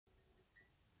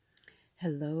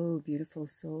Hello, beautiful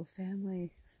soul family.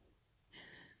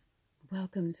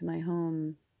 Welcome to my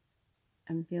home.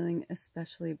 I'm feeling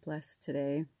especially blessed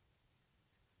today.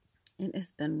 It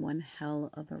has been one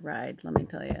hell of a ride, let me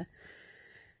tell you.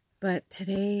 But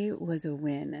today was a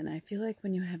win, and I feel like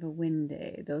when you have a win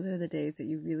day, those are the days that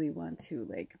you really want to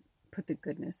put the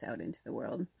goodness out into the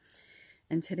world.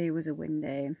 And today was a win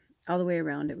day. All the way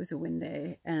around, it was a win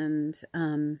day. And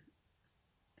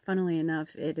funnily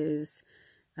enough, it is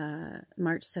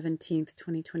March 17th,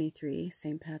 2023,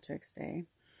 St. Patrick's Day.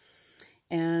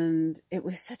 And it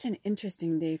was such an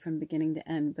interesting day from beginning to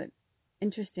end, but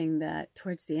interesting that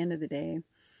towards the end of the day,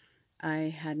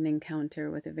 I had an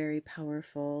encounter with a very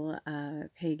powerful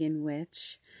pagan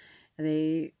witch.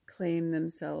 They claim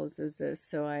themselves as this,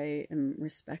 so I am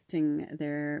respecting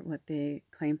what they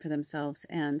claim for themselves.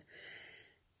 And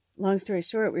long story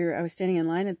short, I was standing in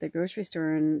line at the grocery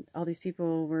store, and all these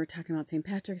people were talking about St.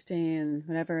 Patrick's Day and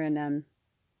whatever, and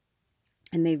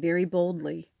they very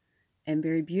boldly and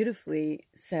very beautifully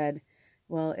said,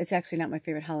 well, it's actually not my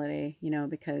favorite holiday,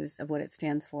 because of what it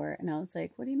stands for. And I was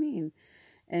like, what do you mean?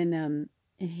 And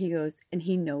he goes, and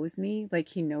he knows me, like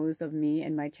he knows of me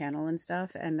and my channel and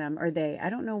stuff. And, or they,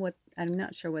 I'm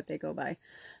not sure what they go by.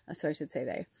 So I should say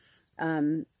they,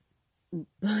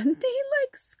 but they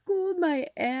schooled my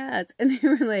ass, and they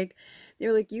were like,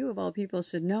 you of all people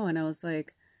should know. And I was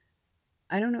like,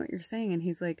 I don't know what you're saying. And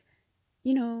he's like,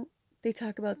 they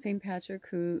talk about St. Patrick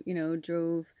who,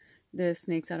 drove the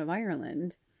snakes out of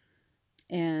Ireland.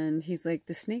 And he's like,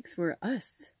 the snakes were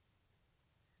us.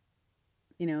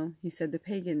 He said the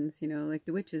pagans, like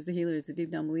the witches, the healers, the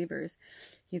deep non-believers.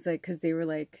 He's like, because they were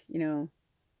like the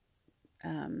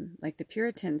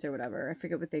Puritans or whatever. I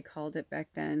forget what they called it back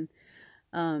then.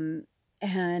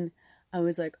 And I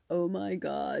was like, oh my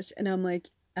gosh. And I'm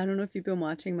like, I don't know if you've been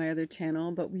watching my other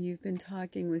channel, but we've been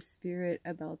talking with Spirit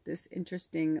about this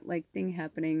interesting thing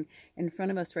happening in front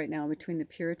of us right now between the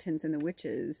Puritans and the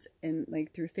witches, and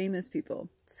through famous people.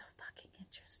 It's so fucking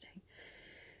interesting.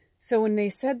 So when they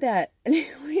said that, and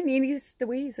the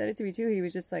way he said it to me too, he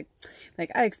was just like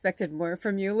I expected more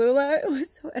from you, Lula. It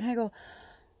was so, and I go,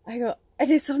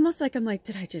 and it's almost like I'm like,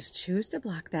 did I just choose to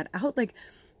block that out?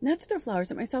 Not to throw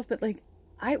flowers at myself, but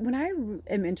when I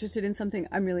am interested in something,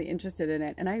 I'm really interested in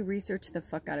it, and I research the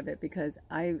fuck out of it, because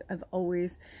I've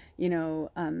always,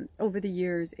 over the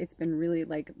years, it's been really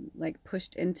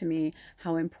pushed into me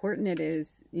how important it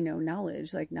is,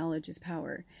 knowledge. Knowledge is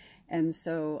power. And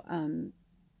so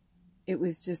it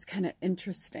was just kind of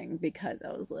interesting, because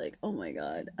I was like, oh my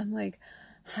God. I'm like,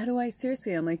 how do I,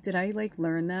 seriously, I'm like, did I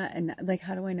learn that? And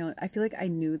how do I know? I feel like I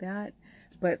knew that,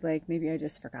 but maybe I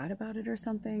just forgot about it or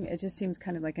something. It just seems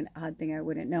kind of like an odd thing I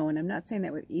wouldn't know. And I'm not saying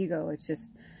that with ego. It's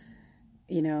just,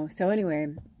 so anyway,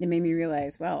 it made me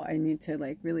realize, wow, I need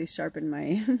to really sharpen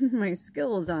my, my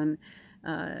skills on,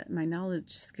 my knowledge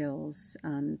skills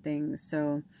on things.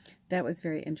 So that was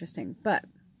very interesting. But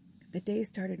the day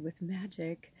started with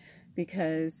magic,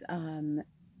 because,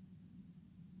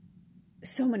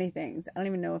 so many things. I don't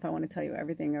even know if I want to tell you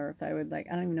everything, or if I would I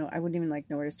don't even know. I wouldn't even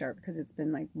know where to start, because it's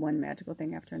been one magical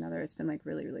thing after another. It's been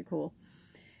really, really cool.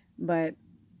 But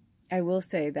I will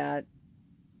say that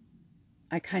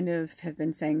I kind of have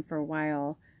been saying for a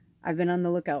while, I've been on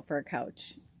the lookout for a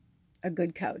couch, a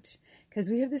good couch, because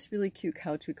we have this really cute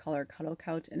couch we call our cuddle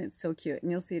couch, and it's so cute,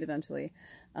 and you'll see it eventually.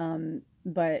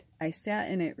 But I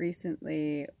sat in it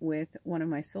recently with one of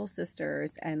my soul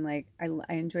sisters, and I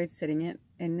enjoyed sitting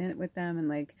in it with them,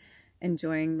 and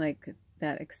enjoying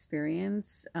that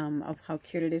experience of how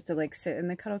cute it is to sit in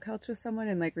the cuddle couch with someone.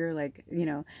 And we were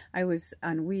I was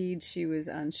on weed, she was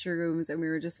on shrooms, and we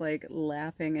were just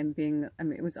laughing and being, I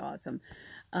mean, it was awesome.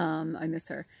 I miss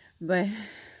her, but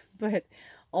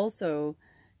also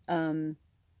I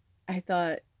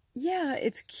thought, yeah,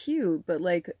 it's cute, but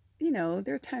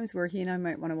there are times where he and I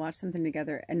might want to watch something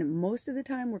together, and most of the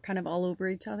time we're kind of all over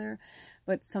each other.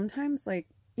 But sometimes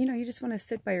you just want to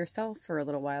sit by yourself for a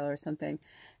little while or something.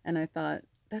 And I thought,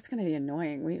 that's going to be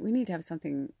annoying. We need to have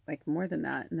something more than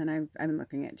that. And then I've been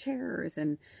looking at chairs,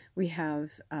 and we have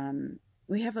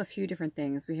a few different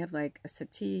things. We have a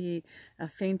settee, a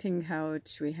fainting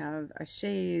couch, we have a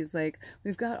chaise,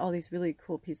 we've got all these really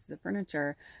cool pieces of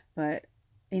furniture. But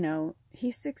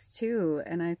he's 6'2",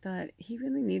 and I thought he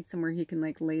really needs somewhere he can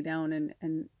lay down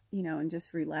and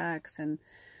just relax and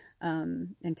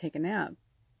take a nap.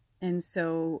 And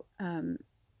so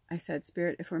I said,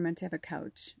 Spirit, if we're meant to have a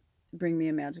couch, bring me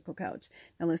a magical couch.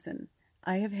 Now listen,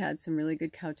 I have had some really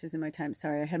good couches in my time.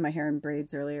 Sorry, I had my hair in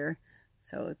braids earlier,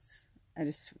 so I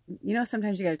just,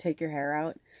 sometimes you got to take your hair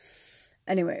out.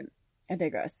 Anyway, I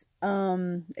digress.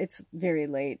 It's very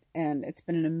late and it's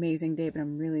been an amazing day, but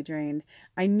I'm really drained.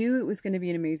 I knew it was going to be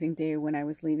an amazing day when I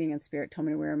was leaving and Spirit told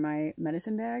me to wear my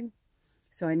medicine bag.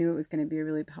 So I knew it was going to be a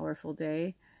really powerful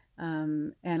day.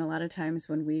 And a lot of times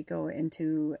when we go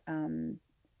into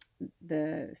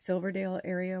the Silverdale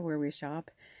area where we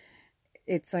shop,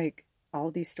 it's like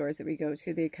all these stores that we go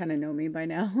to, they kind of know me by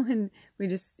now. And we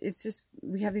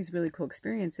have these really cool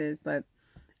experiences, but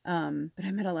I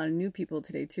met a lot of new people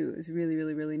today too. It was really,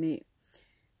 really, really neat.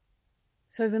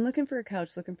 So I've been looking for a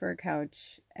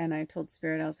couch, and I told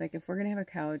Spirit, I was like, if we're going to have a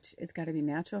couch, it's got to be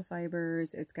natural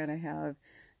fibers. It's got to have,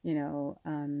 you know,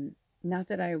 not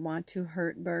that I want to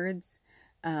hurt birds,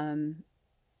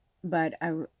 but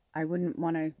I wouldn't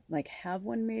want to like have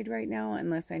one made right now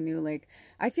unless I knew, like,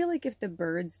 I feel like if the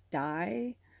birds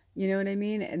die, you know what I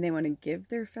mean, and they want to give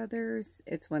their feathers,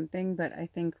 it's one thing, but I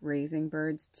think raising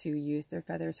birds to use their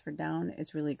feathers for down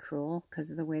is really cruel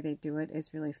because of the way they do it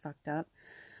is really fucked up.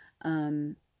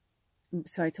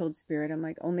 So I told Spirit, I'm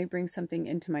like, only bring something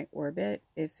into my orbit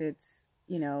if it's,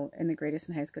 you know, in the greatest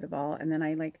and highest good of all. And then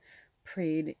I like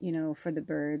prayed, you know, for the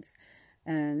birds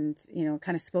and, you know,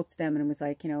 kind of spoke to them and was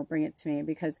like, you know, bring it to me,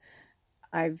 because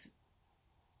I've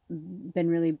been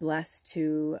really blessed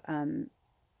to,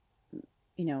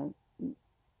 you know,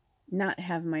 not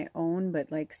have my own,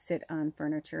 but like sit on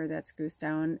furniture that's goose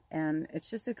down. And it's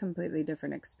just a completely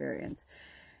different experience.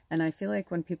 And I feel like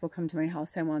when people come to my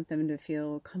house, I want them to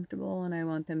feel comfortable, and I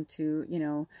want them to, you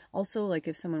know, also like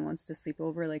if someone wants to sleep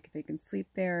over, like they can sleep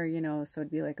there, you know, so it'd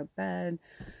be like a bed.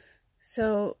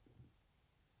 So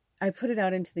I put it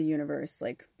out into the universe,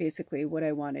 like basically what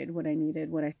I wanted, what I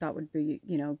needed, what I thought would be,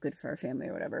 you know, good for our family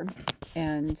or whatever.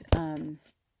 And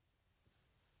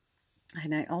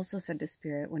I also said to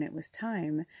Spirit, when it was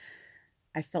time,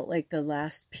 I felt like the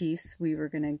last piece we were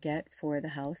going to get for the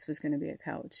house was going to be a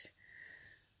couch.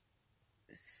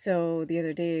 So the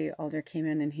other day, Alder came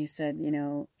in and he said, you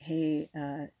know, hey,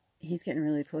 he's getting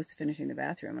really close to finishing the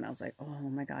bathroom. And I was like, oh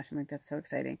my gosh, I'm like, that's so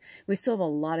exciting. We still have a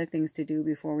lot of things to do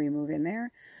before we move in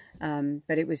there.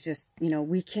 But it was just, you know,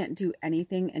 we can't do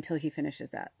anything until he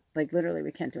finishes that. Like literally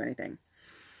we can't do anything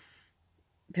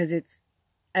because it's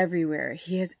everywhere.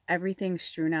 He has everything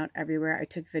strewn out everywhere. I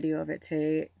took video of it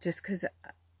today just because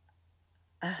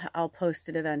I'll post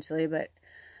it eventually, but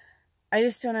I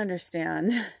just don't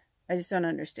understand. I just don't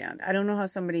understand. I don't know how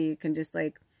somebody can just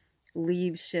like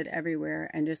leave shit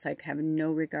everywhere and just like have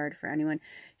no regard for anyone.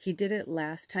 He did it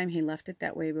last time. He left it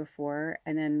that way before.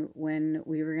 And then when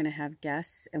we were going to have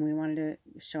guests and we wanted to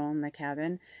show them the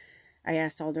cabin, I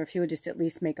asked Alder if he would just at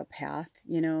least make a path,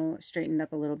 you know, straightened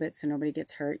up a little bit so nobody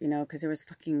gets hurt, you know, because there was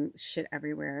fucking shit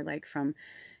everywhere, like from,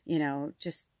 you know,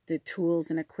 just the tools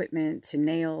and equipment to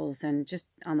nails and just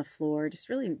on the floor, just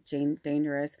really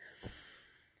dangerous.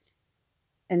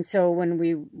 And so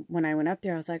when I went up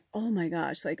there, I was like, oh my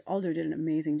gosh, like Alder did an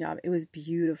amazing job. It was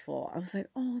beautiful. I was like,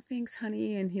 oh, thanks,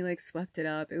 honey. And he like swept it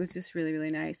up. It was just really,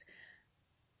 really nice.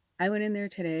 I went in there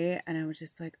today and I was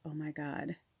just like, oh my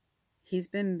God, he's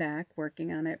been back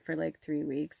working on it for like 3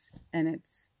 weeks and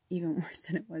it's even worse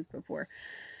than it was before.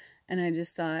 And I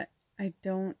just thought, I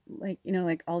don't like, you know,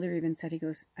 like Alder even said, he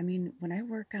goes, I mean, when I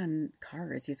work on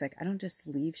cars, he's like, I don't just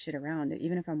leave shit around.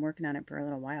 Even if I'm working on it for a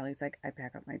little while, he's like, I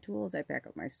pack up my tools, I pack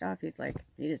up my stuff. He's like,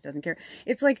 he just doesn't care.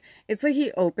 It's like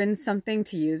he opens something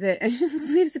to use it and he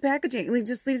just leaves the packaging, he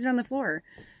just leaves it on the floor.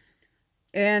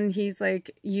 And he's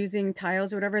like using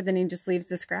tiles or whatever, then he just leaves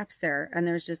the scraps there. And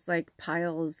there's just like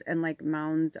piles and like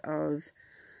mounds of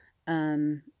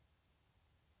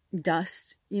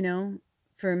dust, you know,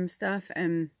 from stuff.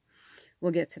 And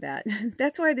we'll get to that.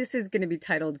 That's why this is going to be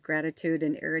titled Gratitude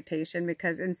and Irritation,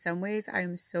 because in some ways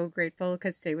I'm so grateful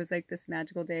because today was like this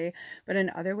magical day. But in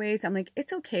other ways, I'm like,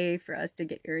 it's okay for us to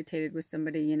get irritated with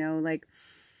somebody, you know, like,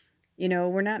 you know,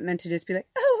 we're not meant to just be like,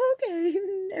 oh, okay,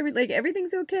 like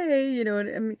everything's okay. You know,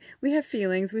 I mean, we have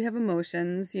feelings, we have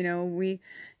emotions, you know, we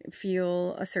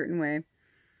feel a certain way.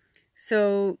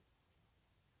 So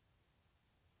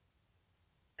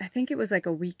I think it was like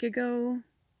a week ago,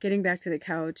 getting back to the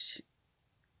couch,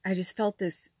 I just felt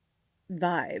this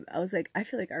vibe. I was like, I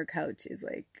feel like our couch is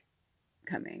like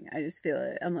coming. I just feel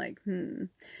it. I'm like,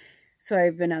 So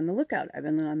I've been on the lookout. I've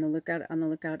been on the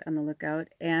lookout.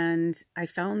 And I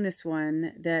found this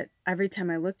one that every time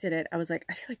I looked at it, I was like,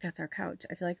 I feel like that's our couch.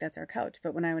 I feel like that's our couch.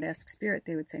 But when I would ask Spirit,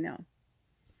 they would say no.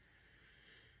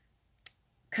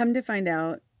 Come to find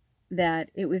out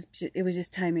that it was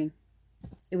just timing.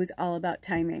 It was all about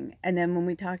timing. And then when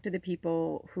we talked to the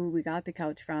people who we got the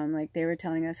couch from, like they were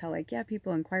telling us how like, yeah,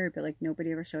 people inquired, but like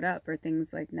nobody ever showed up or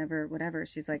things like never, whatever.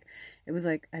 She's like, it was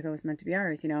like, I go, it was meant to be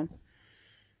ours, you know?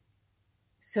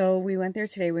 So we went there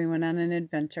today. We went on an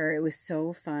adventure. It was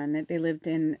so fun. They lived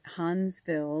in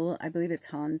Hansville. I believe it's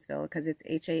Hansville because it's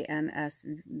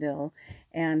Hansville.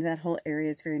 And that whole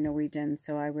area is very Norwegian.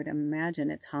 So I would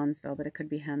imagine it's Hansville, but it could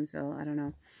be Hansville. I don't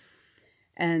know.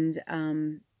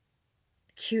 And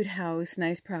cute house,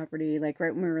 nice property. Like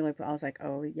right when we were like, I was like,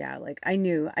 oh yeah, like I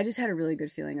knew. I just had a really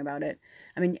good feeling about it.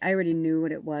 I mean, I already knew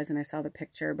what it was and I saw the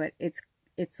picture, but it's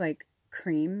like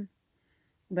cream,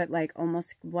 but like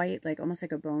almost white, like almost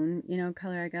like a bone, you know,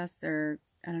 color, I guess, or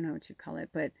I don't know what you call it,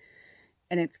 but,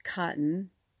 and it's cotton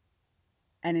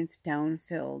and it's down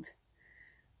filled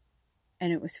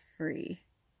and it was free.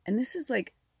 And this is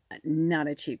like not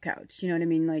a cheap couch. You know what I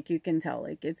mean? Like you can tell,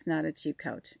 like it's not a cheap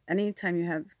couch. Anytime you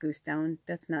have goose down,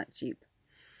 that's not cheap.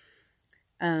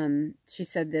 She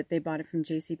said that they bought it from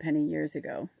JCPenney years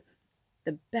ago.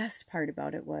 The best part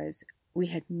about it was we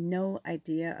had no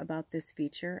idea about this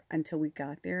feature until we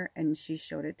got there and she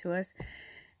showed it to us.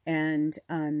 And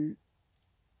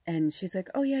she's like,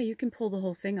 oh yeah, you can pull the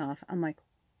whole thing off. I'm like,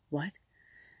 what?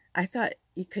 I thought,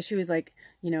 because she was like,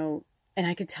 you know, and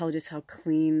I could tell just how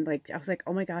clean, like, I was like,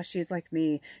 oh my gosh, she's like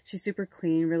me. She's super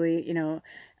clean, really, you know,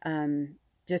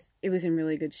 just, it was in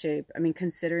really good shape. I mean,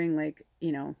 considering like,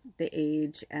 you know, the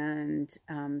age and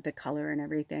the color and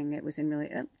everything, it was in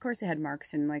really, of course it had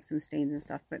marks and like some stains and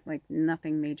stuff, but like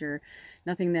nothing major,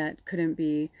 nothing that couldn't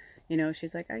be, you know,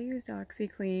 she's like, I used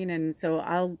OxyClean. And so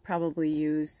I'll probably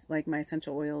use like my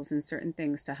essential oils and certain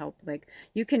things to help. Like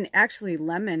you can actually,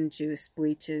 lemon juice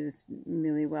bleaches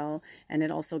really well. And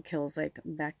it also kills like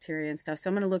bacteria and stuff. So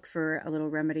I'm going to look for a little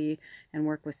remedy and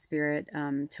work with Spirit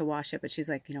to wash it. But she's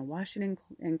like, you know, wash it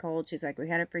in cold. She's like, we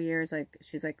had it for years. Like,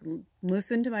 she's like,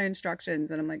 listen to my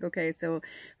instructions. And I'm like, okay, so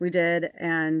we did.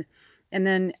 And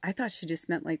then I thought she just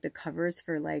meant like the covers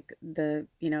for like the,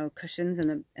 you know, cushions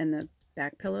and the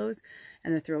back pillows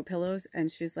and the throw pillows. And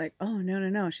she's like, oh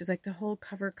no. She's like, the whole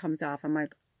cover comes off. I'm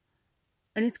like,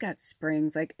 and it's got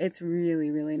springs. Like it's really,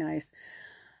 really nice.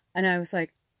 And I was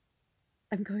like,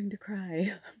 I'm going to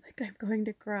cry. I'm going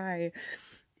to cry.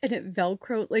 And it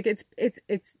Velcro, like it's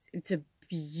a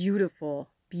beautiful,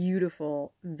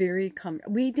 very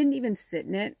comfortable. We didn't even sit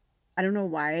in it. I don't know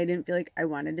why. I didn't feel like I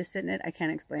wanted to sit in it. I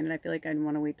can't explain it. I feel like I'd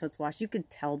want to wait till it's washed. You could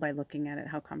tell by looking at it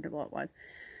how comfortable it was.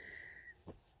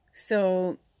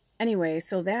 So anyway,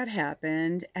 so that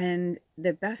happened. And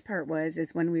the best part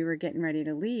is when we were getting ready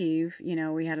to leave, you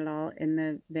know, we had it all in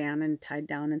the van and tied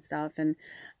down and stuff. And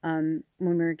when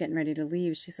we were getting ready to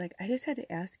leave, she's like, I just had to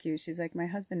ask you. She's like, my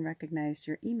husband recognized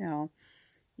your email.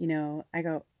 You know, I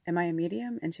go, am I a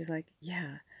medium? And she's like,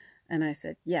 yeah. And I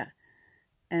said, yeah.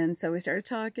 And so we started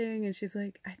talking and she's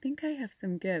like, I think I have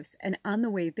some gifts. And on the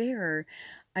way there,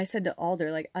 I said to Alder,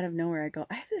 like out of nowhere, I go,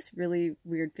 I have this really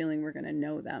weird feeling we're going to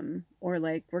know them, or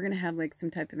like we're going to have like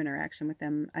some type of interaction with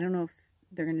them. I don't know if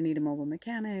they're going to need a mobile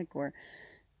mechanic or,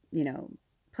 you know,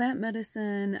 plant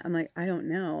medicine. I'm like, I don't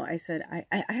know. I said,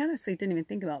 I honestly didn't even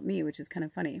think about me, which is kind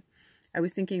of funny. I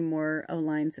was thinking more of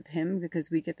lines of him, because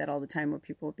we get that all the time where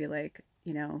people will be like,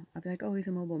 you know, I'll be like, oh, he's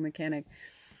a mobile mechanic.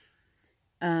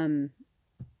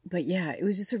 But yeah, it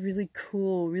was just a really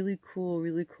cool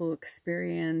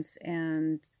experience.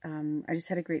 And I just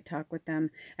had a great talk with them.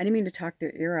 I didn't mean to talk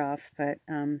their ear off, but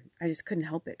I just couldn't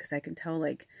help it, because I could tell,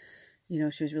 like, you know,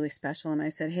 she was really special. And I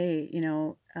said, hey, you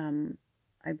know,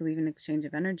 I believe in exchange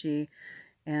of energy,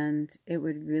 and it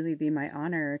would really be my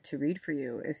honor to read for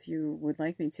you if you would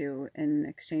like me to, in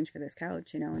exchange for this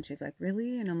couch, you know. And she's like,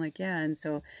 really? And I'm like, yeah. And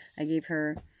so I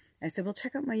said, well,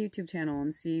 check out my YouTube channel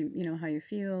and see, you know, how you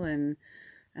feel, and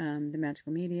the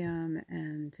magical medium.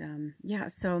 And yeah,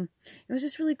 so it was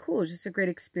just really cool. It was just a great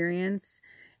experience.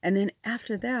 And then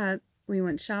after that, we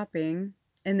went shopping,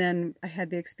 and then I had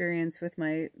the experience with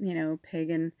my, you know,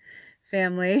 pagan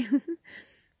family.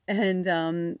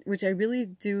 And which I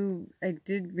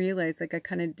did realize, like, I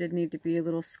kind of did need to be a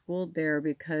little schooled there,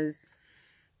 because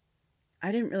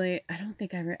I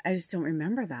just don't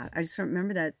remember that. I just don't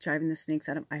remember that, driving the snakes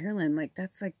out of Ireland. Like,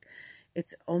 that's like,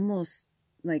 it's almost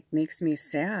like makes me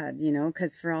sad, you know,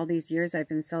 because for all these years I've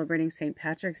been celebrating St.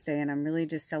 Patrick's Day, and I'm really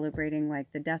just celebrating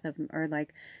like the death of, or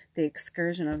like the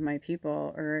excursion of my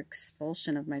people, or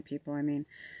expulsion of my people. I mean,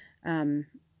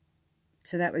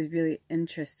 so that was really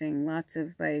interesting. Lots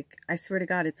of, like, I swear to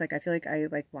God, it's like, I feel like I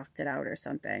like blocked it out or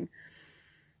something.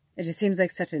 It just seems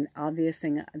like such an obvious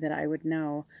thing that I would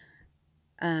know.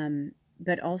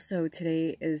 But also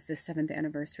today is the 7th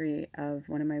anniversary of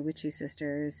one of my witchy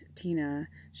sisters, Tina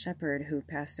Shepherd, who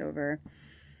passed over.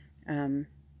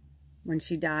 When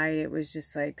she died, it was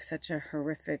just like such a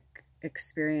horrific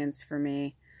experience for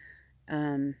me.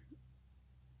 I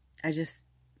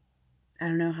I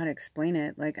don't know how to explain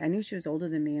it. Like, I knew she was older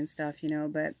than me and stuff, you know,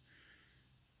 but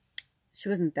she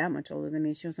wasn't that much older than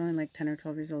me. She was only like 10 or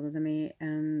 12 years older than me,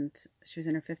 and she was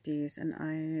in her 50s, and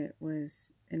I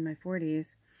was in my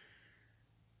 40s.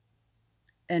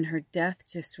 And her death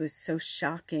just was so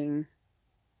shocking.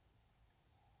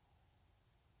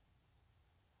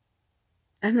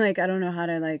 I'm like, I don't know how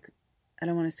to, like, I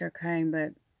don't want to start crying,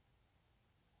 but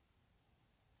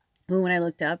when I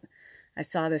looked up, I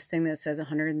saw this thing that says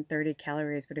 130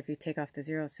 calories, but if you take off the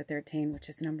zeros to 13, which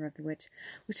is the number of the witch,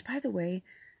 which, by the way,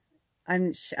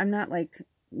 I'm not like,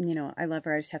 you know, I love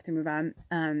her. I just have to move on.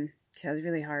 She was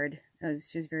really hard.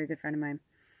 She was a very good friend of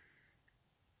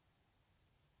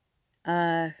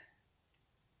mine.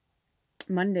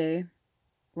 Monday,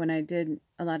 when I did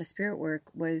a lot of spirit work,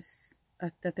 was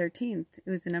the 13th. It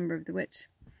was the number of the witch.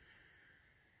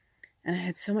 And I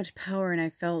had so much power, and I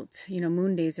felt, you know,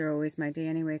 moon days are always my day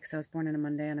anyway, because I was born on a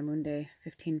Monday. On a moon day,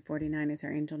 1549 is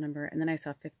our angel number. And then I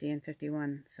saw 50 and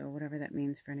 51, so whatever that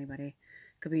means for anybody.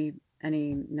 Could be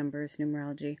any numbers,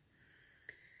 numerology.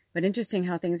 But interesting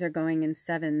how things are going in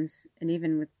sevens, and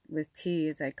even with T,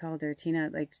 as I called her,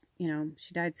 Tina, like, you know,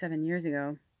 she died 7 years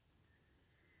ago.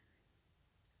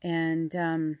 And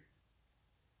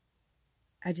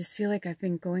I just feel like I've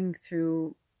been going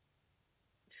through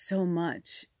so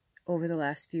much over the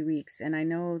last few weeks, and I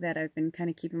know that I've been kind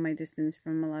of keeping my distance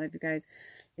from a lot of you guys.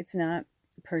 It's not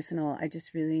personal. I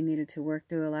just really needed to work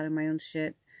through a lot of my own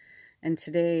shit, and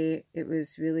today it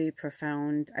was really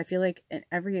profound. I feel like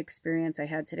every experience I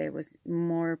had today was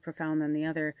more profound than the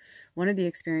other. One of the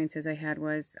experiences I had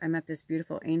was I met this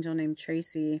beautiful angel named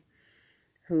Tracy,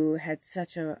 who had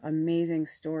such an amazing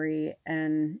story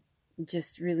and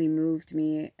just really moved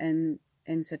me and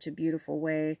in such a beautiful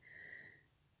way.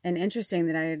 And interesting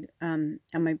that I had, on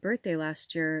my birthday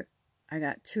last year, I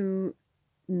got 2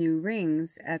 new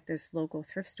rings at this local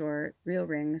thrift store, real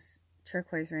rings,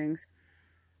 turquoise rings.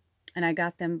 And I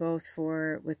got them both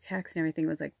for, with tax and everything, it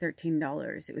was like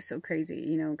 $13. It was so crazy,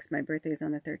 you know, because my birthday is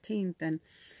on the 13th. And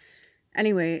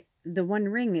anyway, the one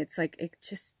ring, it's like, it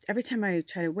just, every time I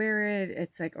try to wear it,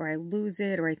 it's like, or I lose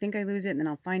it, or I think I lose it, and then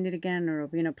I'll find it again, or it'll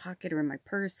be in a pocket or in my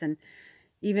purse. And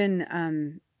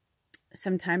even,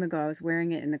 some time ago, I was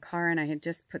wearing it in the car, and I had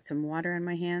just put some water on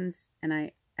my hands, and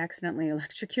I accidentally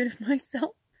electrocuted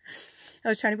myself. I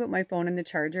was trying to put my phone in the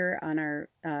charger on our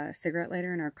cigarette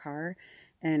lighter in our car,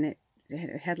 and it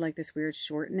had like this weird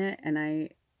short in it, and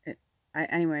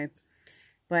anyway,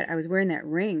 but I was wearing that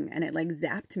ring, and it like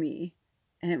zapped me,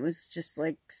 and it was just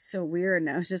like so weird,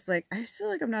 and I was just like, I just feel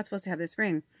like I'm not supposed to have this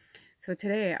ring. So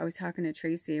today I was talking to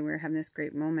Tracy, and we were having this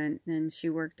great moment, and she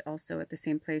worked also at the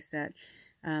same place that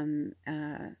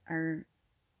our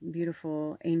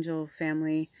beautiful angel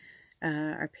family,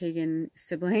 our pagan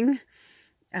sibling,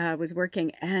 was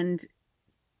working. And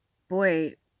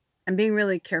boy, I'm being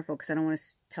really careful because I don't want to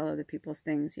tell other people's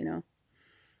things, you know,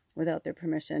 without their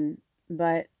permission.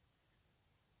 But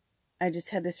I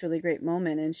just had this really great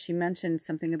moment, and she mentioned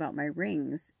something about my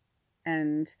rings.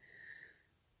 And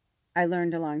I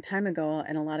learned a long time ago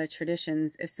in a lot of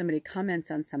traditions, if somebody comments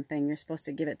on something, you're supposed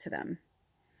to give it to them.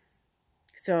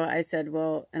 So I said,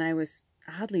 well, and I was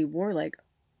oddly wore like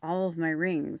all of my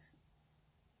rings.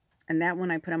 And that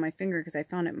one I put on my finger because I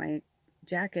found it in my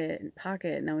jacket and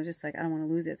pocket. And I was just like, I don't want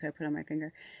to lose it. So I put it on my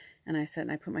finger. And I said,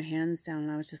 and I put my hands down,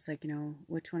 and I was just like, you know,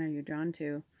 which one are you drawn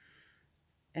to?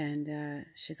 And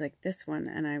she's like, this one.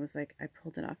 And I was like, I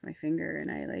pulled it off my finger,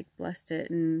 and I like blessed it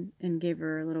and gave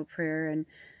her a little prayer. And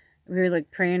we were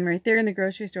like praying right there in the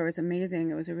grocery store. It was amazing.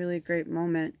 It was a really great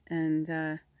moment. And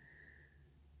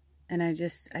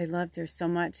I loved her so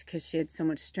much because she had so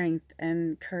much strength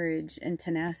and courage and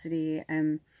tenacity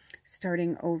and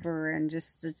starting over, and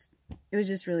just it was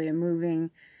just really a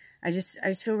moving. I just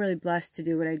feel really blessed to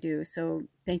do what I do. So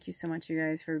thank you so much, you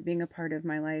guys, for being a part of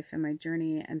my life and my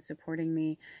journey and supporting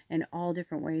me in all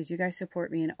different ways. You guys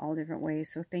support me in all different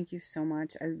ways. So thank you so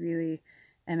much. I really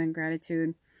am in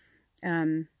gratitude.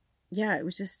 Yeah, it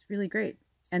was just really great.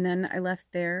 And then I left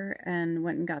there and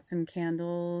went and got some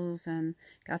candles and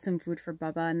got some food for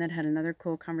Bubba, and then had another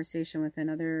cool conversation with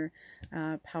another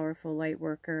powerful light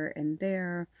worker in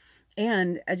there,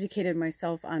 and educated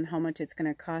myself on how much it's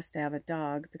going to cost to have a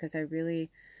dog, because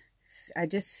I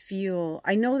just feel,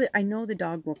 I know the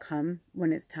dog will come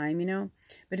when it's time, you know,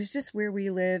 but it's just where we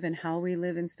live and how we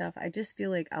live and stuff. I just feel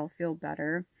like I'll feel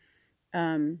better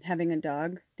having a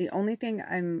dog. The only thing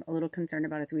I'm a little concerned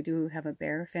about is we do have a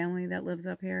bear family that lives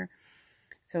up here.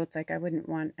 So it's like, I wouldn't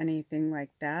want anything like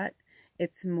that.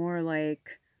 It's more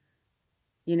like,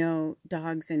 you know,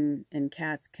 dogs and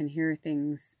cats can hear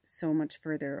things so much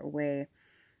further away.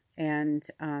 And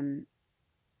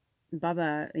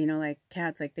Bubba, you know, like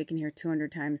cats, like they can hear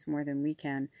 200 times more than we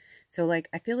can. So like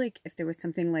I feel like if there was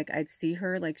something like I'd see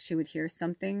her, like she would hear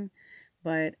something,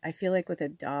 but I feel like with a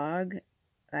dog,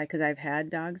 because I've had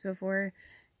dogs before,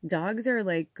 dogs are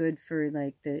like good for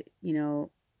like the, you know,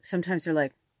 sometimes they're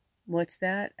like, what's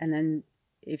that? And then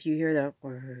if you hear the,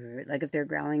 like if they're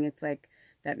growling, it's like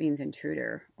that means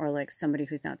intruder or like somebody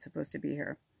who's not supposed to be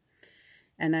here.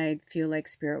 And I feel like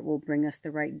spirit will bring us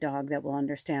the right dog that will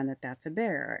understand that that's a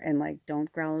bear, and like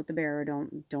don't growl at the bear,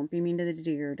 don't be mean to the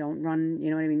deer, don't run,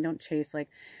 you know what I mean, don't chase. Like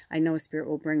I know spirit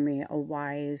will bring me a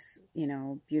wise, you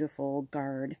know, beautiful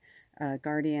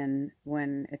guardian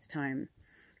when it's time.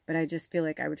 But I just feel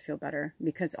like I would feel better,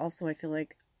 because also I feel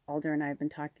like Alder and I have been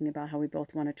talking about how we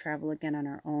both want to travel again on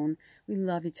our own. We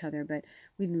love each other, but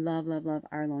we love, love, love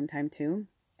our alone time too.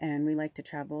 And we like to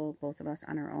travel, both of us,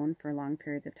 on our own for long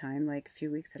periods of time, like a few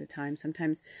weeks at a time.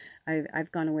 Sometimes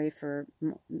I've gone away for,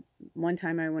 one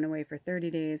time I went away for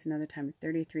 30 days, another time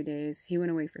 33 days. He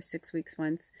went away for 6 weeks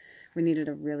once. We needed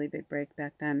a really big break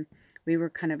back then. We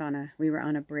were kind of we were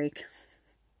on a break,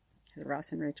 as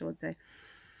Ross and Rachel would say.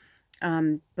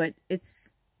 But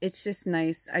it's just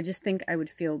nice. I just think I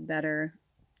would feel better,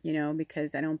 you know,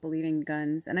 because I don't believe in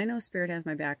guns. And I know spirit has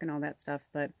my back and all that stuff,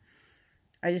 but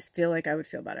I just feel like I would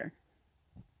feel better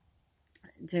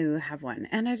to have one.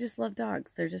 And I just love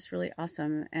dogs. They're just really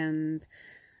awesome. And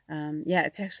yeah,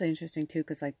 it's actually interesting too,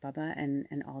 because like Bubba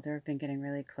and Alder have been getting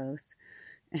really close.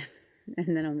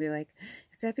 And then I'll be like,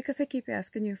 is that because I keep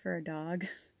asking you for a dog?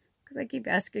 Because I keep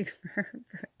asking for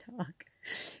a dog.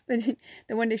 But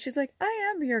the one day she's like,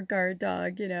 I am your guard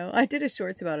dog, you know. I did a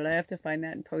shorts about it. I have to find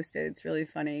that and post it. It's really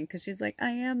funny because she's like,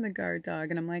 I am the guard dog.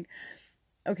 And I'm like,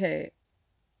 okay.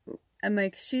 I'm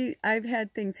like, I've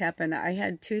had things happen. I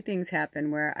had 2 things happen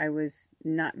where I was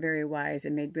not very wise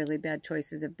and made really bad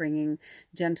choices of bringing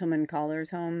gentleman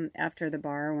callers home after the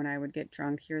bar when I would get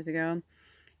drunk years ago.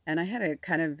 And I had a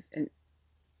kind of an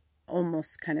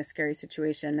almost kind of scary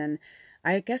situation. And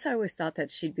I guess I always thought that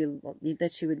she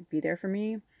would be there for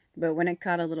me. But when it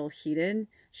got a little heated,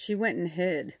 she went and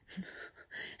hid.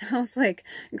 And I was like,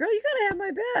 girl, you gotta have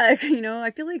my back. You know,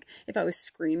 I feel like if I was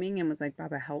screaming and was like,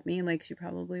 Baba, help me, like she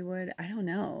probably would. I don't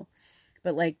know.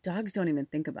 But like dogs don't even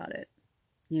think about it.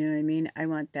 You know what I mean? I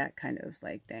want that kind of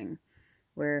like thing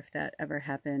where if that ever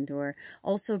happened, or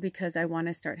also because I want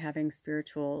to start having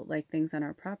spiritual like things on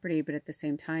our property. But at the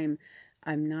same time,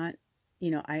 I'm not,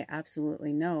 you know, I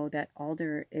absolutely know that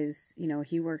Alder is, you know,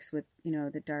 he works with, you know,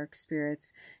 the dark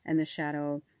spirits and the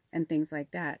shadow and things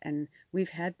like that. And we've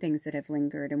had things that have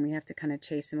lingered and we have to kind of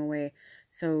chase them away.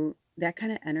 So that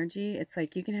kind of energy, it's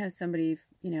like you can have somebody,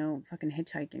 you know, fucking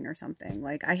hitchhiking or something.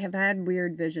 Like I have had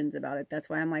weird visions about it. That's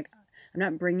why I'm like, I'm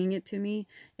not bringing it to me.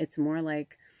 It's more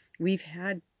like we've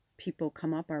had people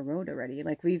come up our road already.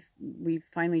 Like we've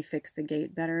finally fixed the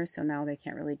gate better. So now they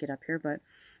can't really get up here, but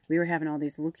we were having all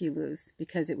these looky-loos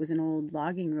because it was an old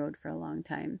logging road for a long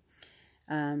time.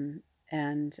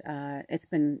 And it's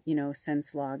been, you know,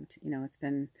 since logged, you know, it's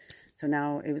been, so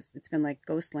now it's been like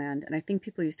ghost land. And I think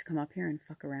people used to come up here and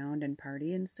fuck around and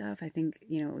party and stuff. I think,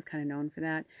 you know, it was kind of known for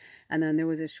that. And then there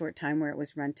was a short time where it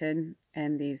was rented,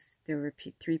 and there were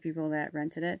 3 people that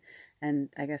rented it. And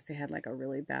I guess they had like a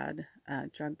really bad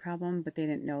drug problem, but they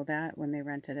didn't know that when they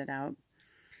rented it out.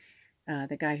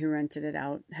 The guy who rented it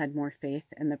out had more faith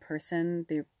in the person,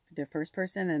 the first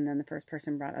person, and then the first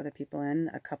person brought other people in,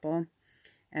 a couple.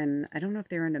 And I don't know if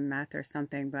they were into meth or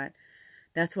something, but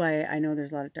that's why I know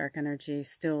there's a lot of dark energy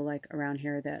still like around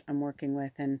here that I'm working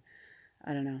with. And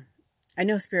I don't know. I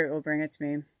know spirit will bring it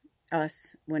to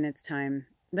us when it's time.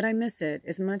 But I miss it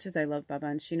as much as I love Baba,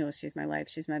 and she knows she's my life.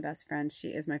 She's my best friend. She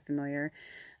is my familiar.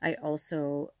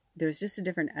 There's just a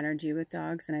different energy with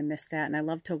dogs, and I miss that. And I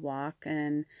love to walk,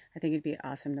 and I think it'd be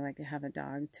awesome to like have a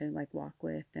dog to like walk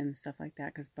with and stuff like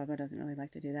that, because Baba doesn't really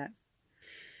like to do that.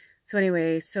 So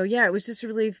anyway, so yeah, it was just a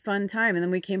really fun time. And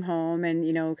then we came home, and,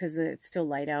 you know, because it's still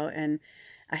light out, and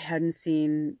I hadn't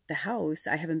seen the house.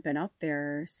 I haven't been up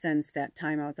there since that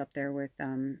time I was up there with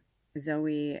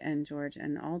Zoe and George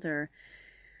and Alder.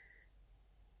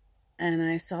 And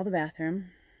I saw the bathroom,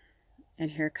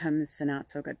 and here comes the not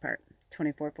so good part,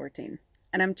 2414.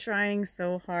 And I'm trying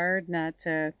so hard not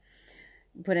to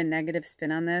put a negative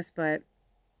spin on this, but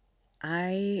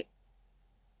I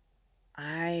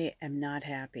am not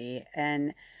happy.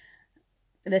 And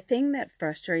the thing that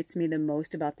frustrates me the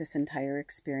most about this entire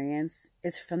experience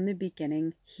is from the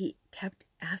beginning, he kept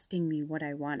asking me what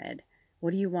I wanted.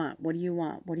 What do you want? What do you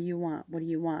want? What do you want? What do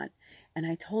you want? And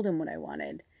I told him what I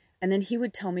wanted. And then he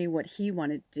would tell me what he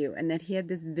wanted to do, and that he had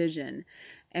this vision.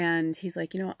 And he's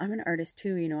like, you know, I'm an artist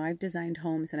too. You know, I've designed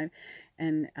homes,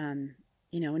 and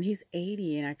you know, and he's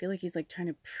 80, and I feel like he's like trying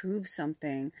to prove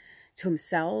something to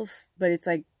himself, but it's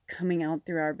like coming out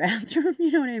through our bathroom,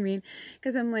 you know what I mean?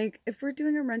 Because I'm like, if we're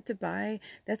doing a rent to buy,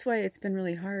 that's why it's been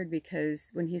really hard, because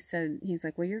when he said, he's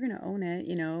like, well, you're going to own it,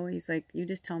 you know, he's like, you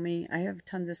just tell me, I have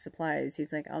tons of supplies.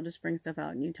 He's like, I'll just bring stuff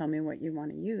out and you tell me what you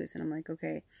want to use. And I'm like,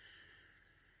 okay.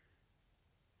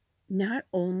 Not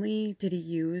only did he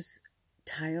use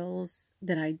tiles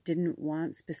that I didn't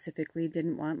want, specifically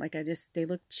didn't want, like they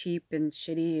looked cheap and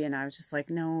shitty, and I was just like,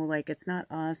 no, like it's not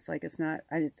us, like it's not,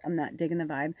 I'm not digging the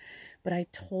vibe. But I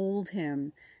told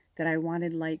him that I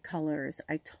wanted light colors.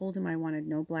 I told him I wanted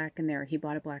no black in there. He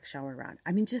bought a black shower rod.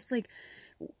 I mean, just like,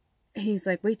 he's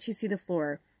like, wait till you see the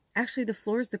floor. Actually, the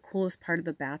floor is the coolest part of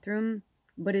the bathroom,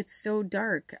 but it's so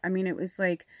dark. I mean, it was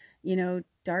like, you know,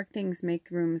 dark things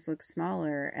make rooms look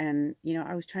smaller, and, you know,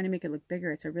 I was trying to make it look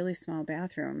bigger. It's a really small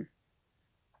bathroom.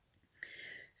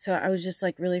 So I was just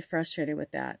like really frustrated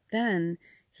with that. Then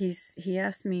he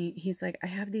asked me, he's like, I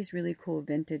have these really cool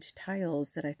vintage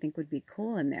tiles that I think would be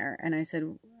cool in there. And I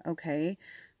said, okay,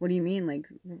 what do you mean? Like,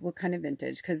 what kind of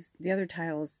vintage? Because the other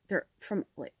tiles, they're from,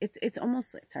 it's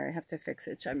almost like, sorry, I have to fix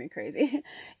it. It's driving me crazy.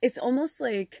 It's almost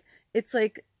like, it's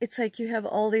like you have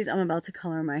all these, I'm about to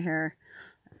color my hair.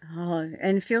 Oh,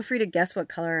 and feel free to guess what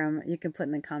color you can put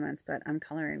in the comments, but I'm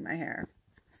coloring my hair.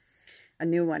 A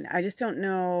new one. I just don't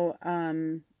know,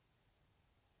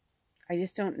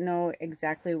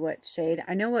 exactly what shade.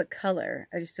 I know what color.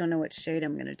 I just don't know what shade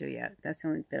I'm going to do yet. That's the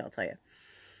only bit I'll tell you.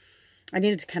 I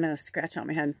needed to kind of scratch out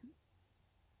my head.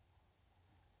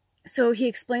 So he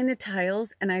explained the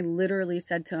tiles, and I literally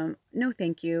said to him, no,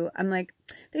 thank you. I'm like,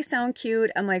 they sound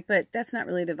cute. I'm like, but that's not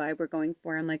really the vibe we're going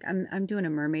for. I'm like, I'm doing a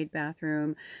mermaid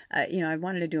bathroom. You know, I've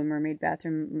wanted to do a mermaid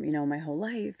bathroom, you know, my whole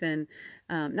life. And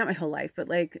not my whole life, but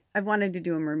like I've wanted to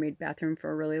do a mermaid bathroom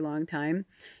for a really long time.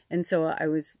 And so I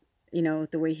was, you know,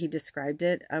 the way he described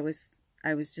it, I was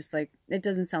just like, it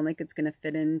doesn't sound like it's going to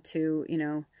fit into, you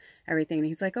know, everything. And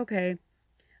he's like, okay.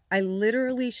 I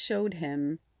literally showed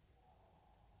him,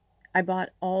 I bought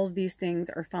all of these things,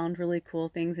 or found really cool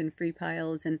things in free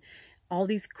piles, and all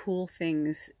these cool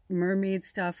things, mermaid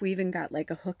stuff. We even got like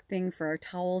a hook thing for our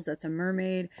towels that's a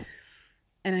mermaid.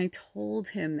 And I told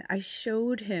him, I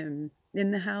showed him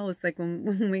in the house, like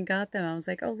when we got them, I was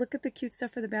like, oh, look at the cute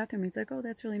stuff for the bathroom. He's like, oh,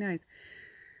 that's really nice.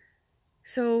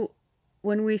 So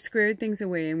when we squared things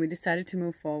away and we decided to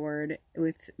move forward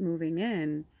with moving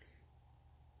in,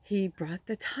 he brought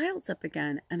the tiles up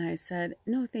again. And I said,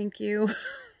 no, thank you.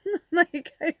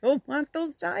 Like, I don't want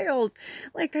those tiles.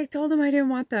 Like, I told him I didn't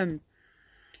want them.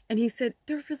 And he said,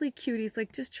 they're really cute. He's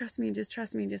like, just trust me, just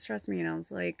trust me, just trust me. And I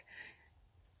was like,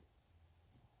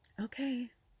 okay.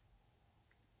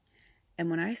 And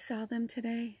when I saw them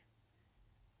today,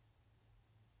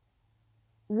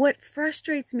 what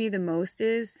frustrates me the most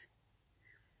is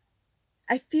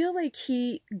I feel like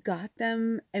he got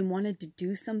them and wanted to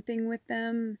do something with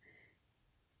them.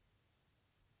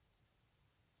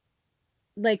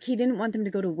 Like, he didn't want them to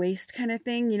go to waste kind of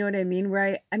thing. You know what I mean?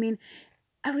 Where I mean,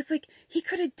 I was like, he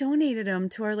could have donated them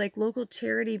to our like local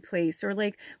charity place, or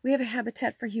like we have a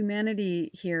Habitat for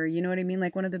Humanity here. You know what I mean?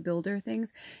 Like one of the builder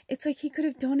things. It's like he could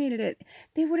have donated it.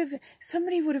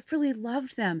 Somebody would have really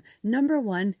loved them. Number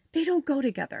one, they don't go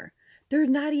together. They're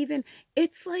not even,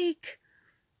 it's like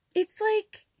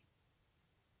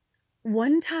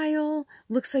one tile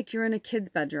looks like you're in a kid's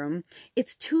bedroom.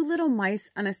 It's two little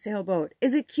mice on a sailboat.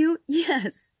 Is it cute?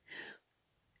 Yes.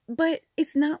 But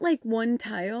it's not like one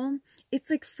tile.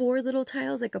 It's like four little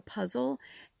tiles, like a puzzle.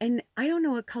 And I don't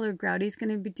know what color Grouty's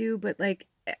going to do, but like,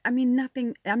 I mean,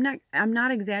 nothing, I'm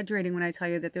not exaggerating when I tell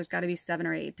you that there's got to be 7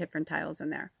 or 8 different tiles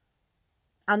in there.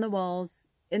 On the walls,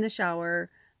 in the shower,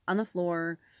 on the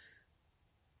floor.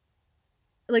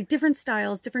 Like different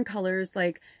styles, different colors,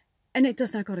 like, and it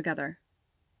does not go together.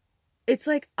 It's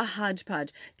like a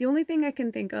hodgepodge. The only thing I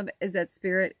can think of is that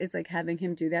Spirit is like having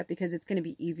him do that because it's going to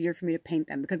be easier for me to paint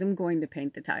them, because I'm going to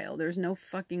paint the tile. There's no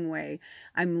fucking way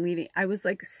I'm leaving. I was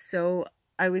like,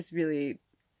 I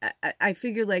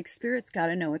figured like Spirit's got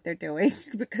to know what they're doing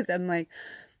because I'm like,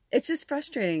 it's just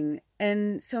frustrating.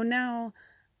 And so now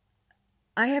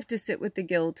I have to sit with the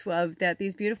guilt of that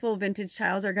these beautiful vintage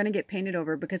tiles are going to get painted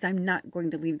over because I'm not going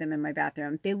to leave them in my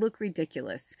bathroom. They look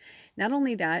ridiculous. Not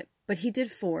only that, but he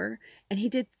did 4 and he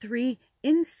did 3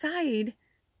 inside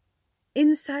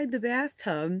the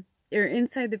bathtub, or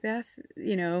inside the bath,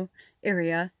 you know,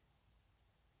 area,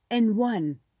 and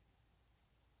 1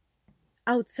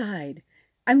 outside.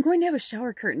 I'm going to have a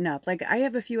shower curtain up. Like, I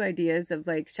have a few ideas of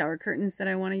like shower curtains that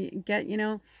I want to get, you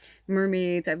know,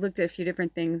 mermaids. I've looked at a few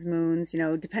different things, moons, you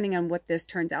know, depending on what this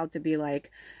turns out to be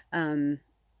like,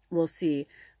 we'll see.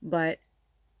 But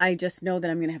I just know that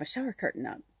I'm going to have a shower curtain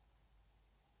up.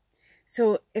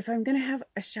 So if I'm going to have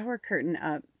a shower curtain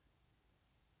up,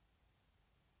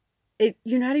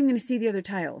 you're not even going to see the other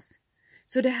tiles.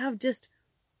 So to have just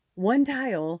one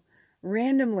tile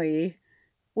randomly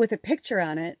with a picture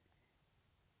on it,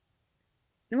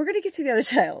 and we're going to get to the other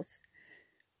tiles,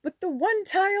 but the one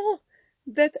tile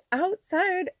that's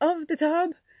outside of the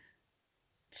tub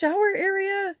shower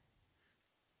area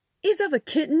is of a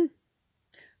kitten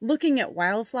looking at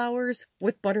wildflowers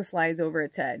with butterflies over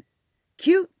its head.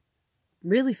 Cute.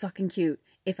 Really fucking cute.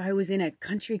 If I was in a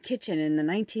country kitchen in the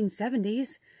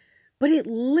 1970s. But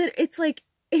it's like,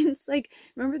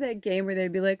 remember that game where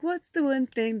they'd be like, what's the one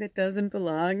thing that doesn't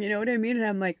belong? You know what I mean? And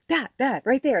I'm like, that,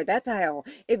 right there, that tile.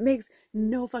 It makes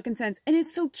no fucking sense. And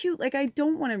it's so cute. Like, I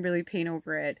don't want to really paint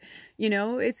over it. You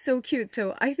know, it's so cute.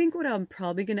 So I think what I'm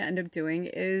probably going to end up doing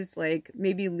is like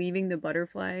maybe leaving the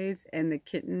butterflies and the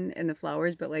kitten and the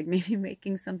flowers, but like maybe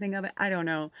making something of it. I don't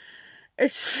know.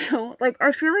 It's so, like,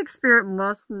 I feel like Spirit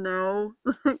must know.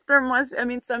 There must, I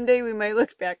mean, someday we might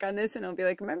look back on this and I'll be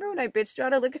like, remember when I bitched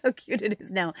about it? Look how cute it is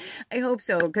now. I hope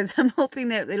so, because I'm hoping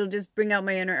that it'll just bring out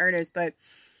my inner artist. But,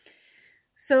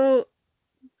 so,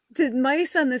 the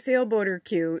mice on the sailboat are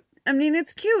cute. I mean,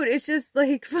 it's cute. It's just,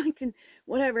 like, fucking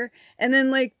whatever. And then,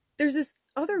 like, there's this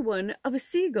other one of a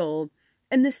seagull.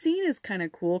 And the scene is kind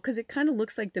of cool, because it kind of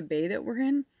looks like the bay that we're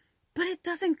in. But it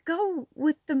doesn't go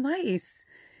with the mice.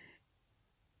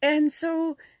 And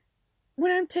so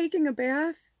when I'm taking a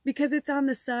bath, because it's on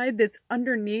the side that's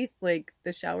underneath like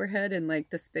the shower head and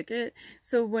like the spigot.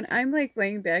 So when I'm like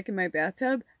laying back in my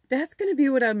bathtub, that's going to be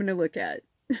what I'm going to look at.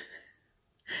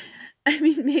 I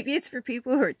mean, maybe it's for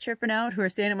people who are tripping out, who are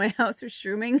staying at my house or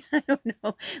shrooming. I don't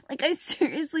know. Like, I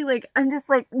seriously, like, I'm just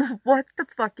like, what the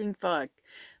fucking fuck?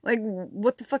 Like,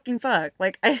 what the fucking fuck?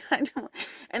 Like, I don't,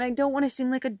 and I don't want to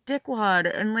seem like a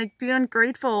dickwad and, like, be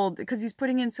ungrateful because he's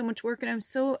putting in so much work and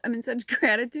I'm in such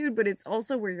gratitude, but it's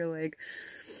also where you're like,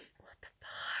 what the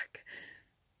fuck?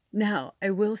 Now,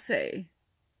 I will say,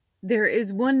 there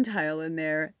is one tile in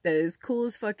there that is cool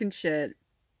as fucking shit.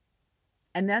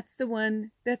 And that's the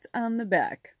one that's on the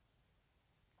back,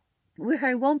 where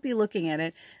I won't be looking at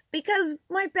it because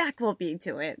my back won't be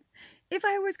to it. If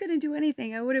I was going to do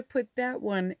anything, I would have put that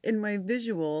one in my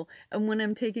visual and when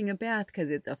I'm taking a bath, because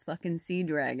it's a fucking sea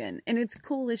dragon and it's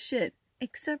cool as shit,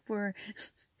 except for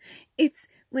it's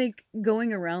like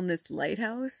going around this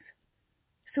lighthouse.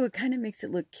 So it kind of makes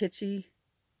it look kitschy.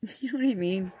 You know what I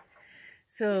mean?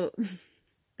 So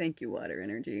thank you, water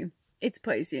energy. It's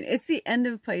Piscean. It's the end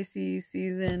of Pisces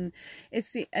season.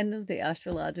 It's the end of the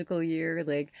astrological year.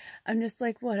 Like, I'm just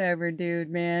like, whatever, dude,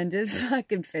 man. Just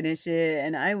fucking finish it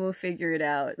and I will figure it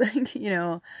out. Like, you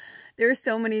know, there are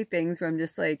so many things where I'm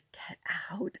just like, get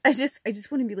out. I just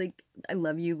want to be like, I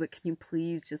love you, but can you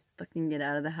please just fucking get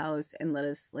out of the house and let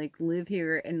us like live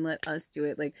here and let us do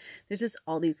it. Like, there's just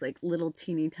all these like little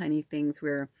teeny tiny things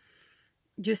where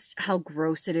just how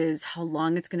gross it is, how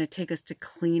long it's going to take us to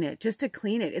clean it. Just to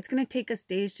clean it. It's going to take us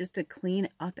days just to clean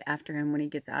up after him when he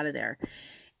gets out of there.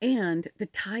 And the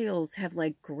tiles have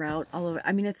like grout all over.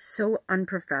 I mean, it's so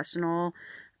unprofessional.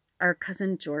 Our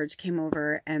cousin George came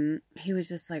over and he was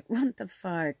just like, what the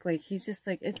fuck? Like, he's just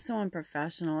like, it's so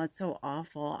unprofessional. It's so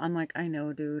awful. I'm like, I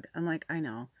know, dude. I'm like, I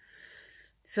know.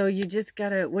 So you just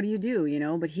gotta, what do you do, you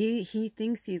know? But he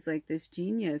thinks he's like this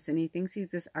genius and he thinks he's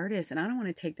this artist. And I don't want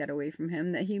to take that away from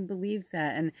him, that he believes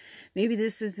that. And maybe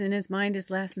this is in his mind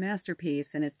his last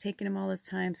masterpiece and it's taken him all this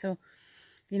time. So,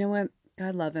 you know what?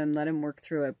 God love him. Let him work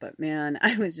through it. But man,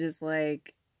 I was just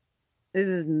like, this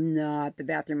is not the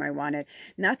bathroom I wanted.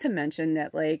 Not to mention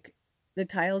that like the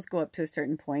tiles go up to a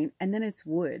certain point and then it's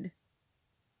wood.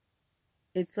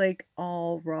 It's like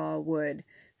all raw wood.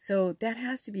 So that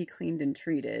has to be cleaned and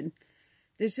treated.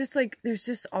 There's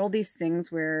just all these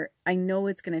things where I know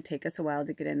it's going to take us a while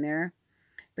to get in there.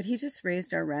 But he just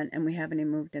raised our rent and we haven't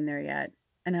even moved in there yet.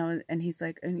 And he's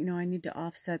like, you know, I need to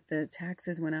offset, the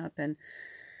taxes went up. And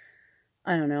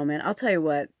I don't know, man. I'll tell you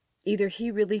what. Either he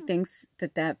really thinks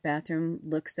that that bathroom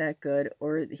looks that good,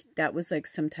 or that was like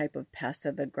some type of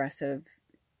passive aggressive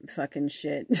fucking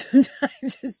shit. I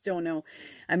just don't know.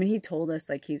 I mean, he told us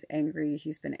like he's angry.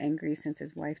 He's been angry since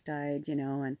his wife died, you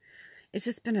know, and it's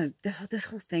just been this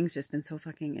whole thing's just been so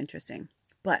fucking interesting.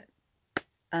 But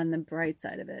on the bright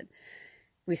side of it,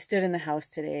 we stood in the house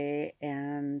today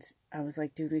and I was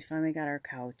like, dude, we finally got our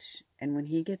couch. And when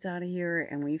he gets out of here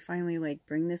and we finally like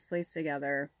bring this place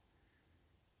together,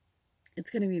 it's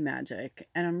going to be magic,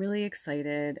 and I'm really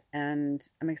excited, and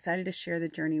I'm excited to share the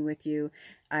journey with you.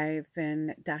 I've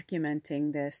been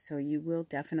documenting this, so you will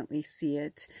definitely see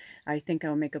it. I think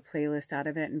I'll make a playlist out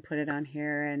of it and put it on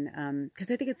here, and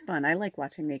because I think it's fun. I like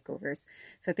watching makeovers,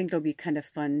 so I think it'll be kind of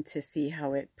fun to see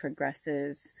how it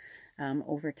progresses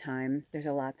over time. There's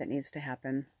a lot that needs to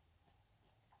happen.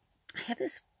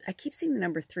 I keep seeing the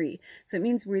number 3. So it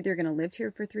means we're either going to live here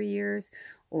for 3 years,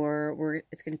 or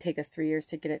it's going to take us 3 years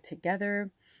to get it together.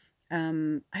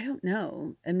 I don't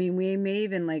know. I mean, we may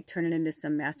even like turn it into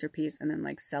some masterpiece and then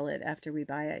like sell it after we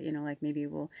buy it, you know, like maybe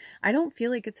I don't feel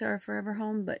like it's our forever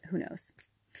home, but who knows?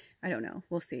 I don't know.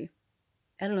 We'll see.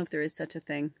 I don't know if there is such a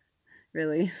thing,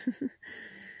 really.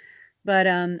 But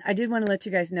I did want to let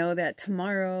you guys know that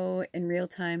tomorrow in real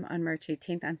time on March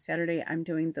 18th on Saturday, I'm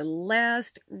doing the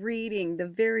last reading, the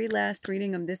very last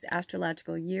reading of this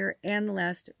astrological year and the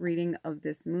last reading of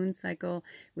this moon cycle.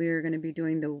 We are going to be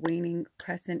doing the waning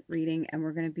crescent reading, and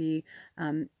we're going to be,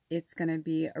 it's going to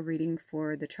be a reading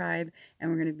for the tribe, and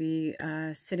we're going to be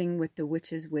sitting with the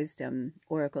Witch's Wisdom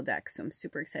Oracle deck. So I'm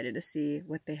super excited to see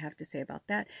what they have to say about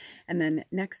that. And then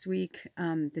next week,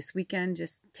 this weekend,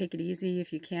 just take it easy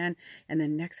if you can. And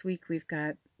then next week we've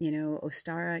got, you know,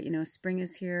 Ostara, you know, spring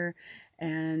is here,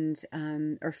 and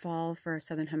or fall for our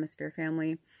Southern Hemisphere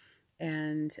family.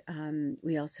 And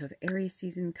we also have Aries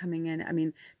season coming in. I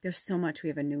mean, there's so much. We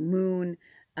have a new moon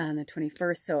on the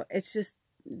 21st. So it's just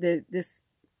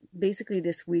basically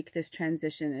this week, this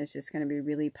transition is just going to be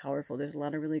really powerful. There's a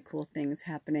lot of really cool things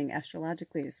happening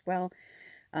astrologically as well.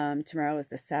 Tomorrow is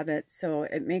the Sabbath, so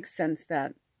it makes sense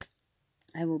that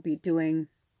I will be doing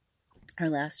our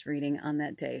last reading on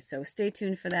that day. So stay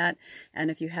tuned for that.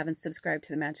 And if you haven't subscribed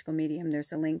to The Magical Medium,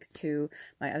 there's a link to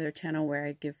my other channel where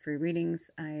I give free readings.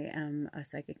 I am a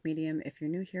psychic medium. If you're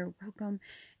new here, welcome,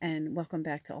 and welcome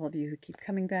back to all of you who keep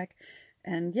coming back.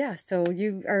 And yeah, so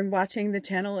you are watching, the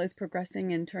channel is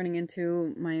progressing and turning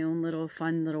into my own little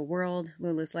fun little world,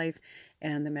 Lula's life,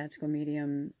 and the Magical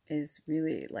Medium is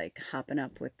really like hopping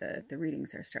up with the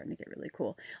readings are starting to get really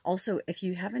cool. Also, if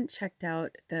you haven't checked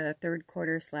out the third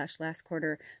quarter / last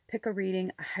quarter pick a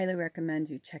reading, I highly recommend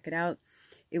you check it out.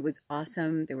 It was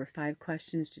awesome. There were 5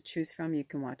 questions to choose from. You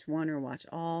can watch one or watch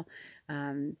all,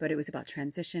 but it was about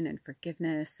transition and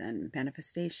forgiveness and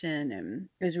manifestation, and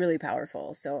it was really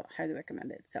powerful. So I highly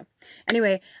recommend it. So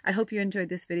anyway, I hope you enjoyed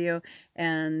this video,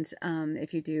 and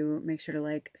if you do, make sure to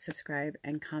like, subscribe,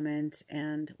 and comment,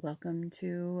 and welcome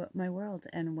to my world,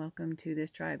 and welcome to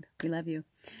this tribe. We love you.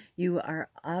 You are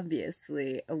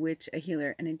obviously a witch, a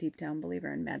healer, and a deep down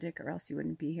believer in magic, or else you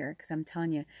wouldn't be here, because I'm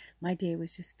telling you, my day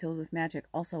was just filled with magic.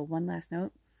 Also, one last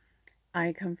note,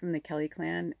 I come from the Kelly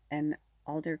clan, and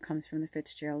Alder comes from the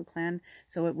Fitzgerald clan,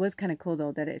 so it was kind of cool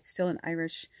though that it's still an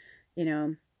Irish, you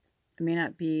know, it may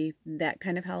not be that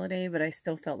kind of holiday, but I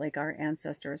still felt like our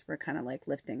ancestors were kind of like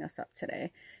lifting us up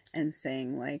today and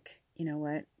saying like, you know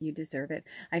what, you deserve it.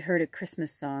 I heard a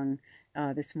Christmas song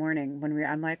this morning when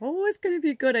I'm like, oh, it's going to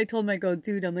be good. I told him, I go,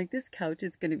 dude, I'm like, this couch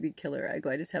is going to be killer. I go,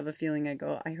 I just have a feeling. I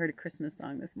go, I heard a Christmas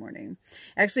song this morning.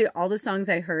 Actually, all the songs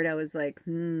I heard, I was like,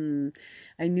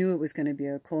 I knew it was going to be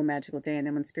a cool, magical day. And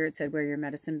then when Spirit said, wear your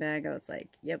medicine bag, I was like,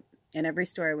 yep. And every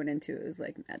store I went into, it was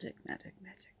like magic, magic,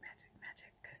 magic, magic,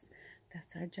 magic. Because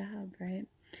that's our job, right?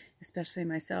 Especially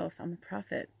myself. I'm a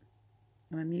prophet.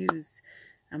 I'm a muse.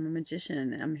 I'm a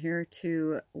magician. I'm here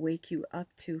to wake you up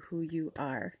to who you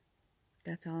are.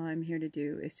 That's all I'm here to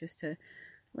do, is just to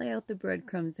lay out the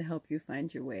breadcrumbs to help you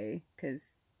find your way,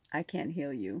 because I can't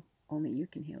heal you. Only you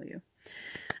can heal you.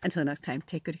 Until next time,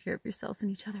 take good care of yourselves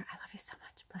and each other. I love you so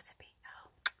much. Blessed be.